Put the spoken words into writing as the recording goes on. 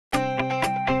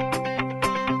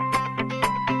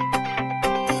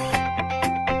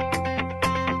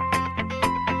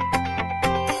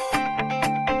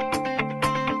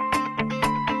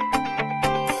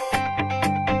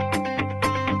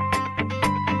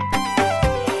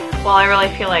Well, I really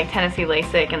feel like Tennessee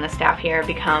Lasik and the staff here have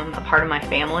become a part of my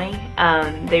family.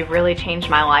 They've really changed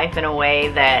my life in a way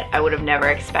that I would have never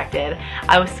expected.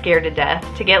 I was scared to death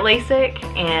to get LASIK,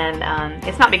 and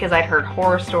it's not because I'd heard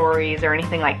horror stories or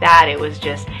anything like that. It was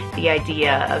just the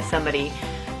idea of somebody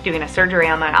doing a surgery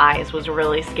on my eyes was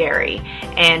really scary.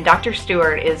 And Dr.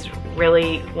 Stewart is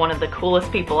really one of the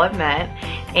coolest people I've met,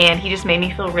 and he just made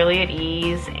me feel really at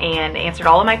ease and answered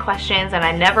all of my questions, and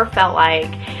I never felt like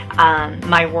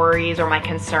my worries or my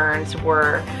concerns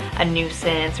were a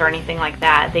nuisance or anything like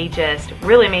that. They just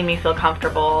really made me feel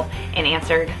comfortable and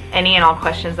answered any and all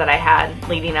questions that I had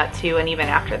leading up to and even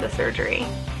after the surgery.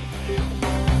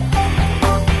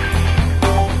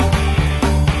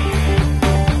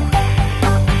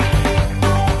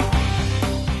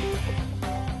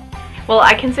 Well,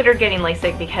 I considered getting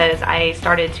LASIK because I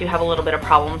started to have a little bit of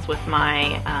problems with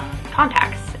my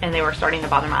contacts, and they were starting to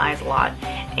bother my eyes a lot.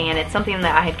 And it's something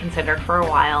that I had considered for a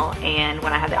while, and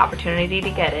when I had the opportunity to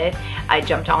get it, I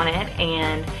jumped on it.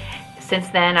 And since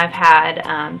then, I've had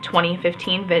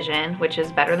 20/15 vision, which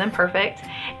is better than perfect,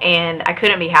 and I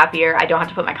couldn't be happier. I don't have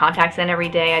to put my contacts in every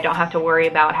day. I don't have to worry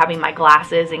about having my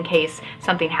glasses in case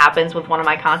something happens with one of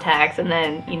my contacts and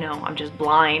then, you know, I'm just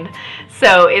blind.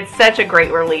 So it's such a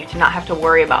great relief to not have to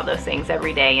worry about those things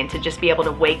every day and to just be able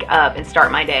to wake up and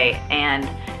start my day, and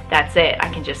that's it. I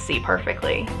can just see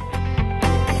perfectly.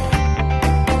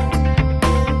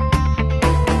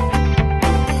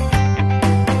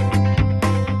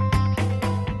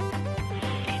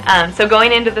 So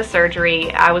going into the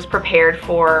surgery, I was prepared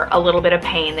for a little bit of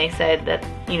pain. They said that,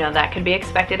 you know, that could be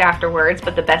expected afterwards,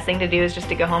 but the best thing to do is just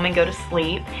to go home and go to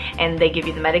sleep, and they give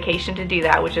you the medication to do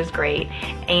that, which is great.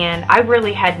 And I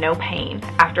really had no pain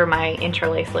after my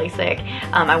intralace LASIK.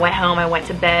 I went home, I went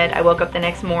to bed, I woke up the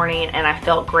next morning, and I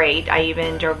felt great. I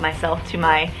even drove myself to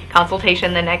my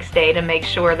consultation the next day to make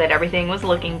sure that everything was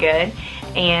looking good,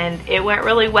 and it went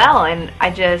really well. And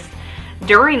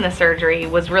during the surgery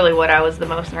was really what I was the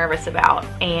most nervous about,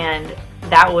 and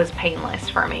that was painless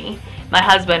for me. My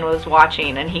husband was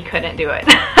watching and he couldn't do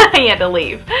it. He had to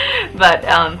leave. But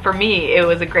for me, it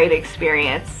was a great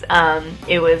experience.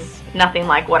 It was nothing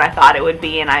like what I thought it would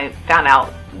be, and I found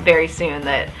out very soon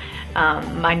that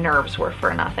my nerves were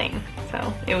for nothing.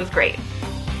 So it was great.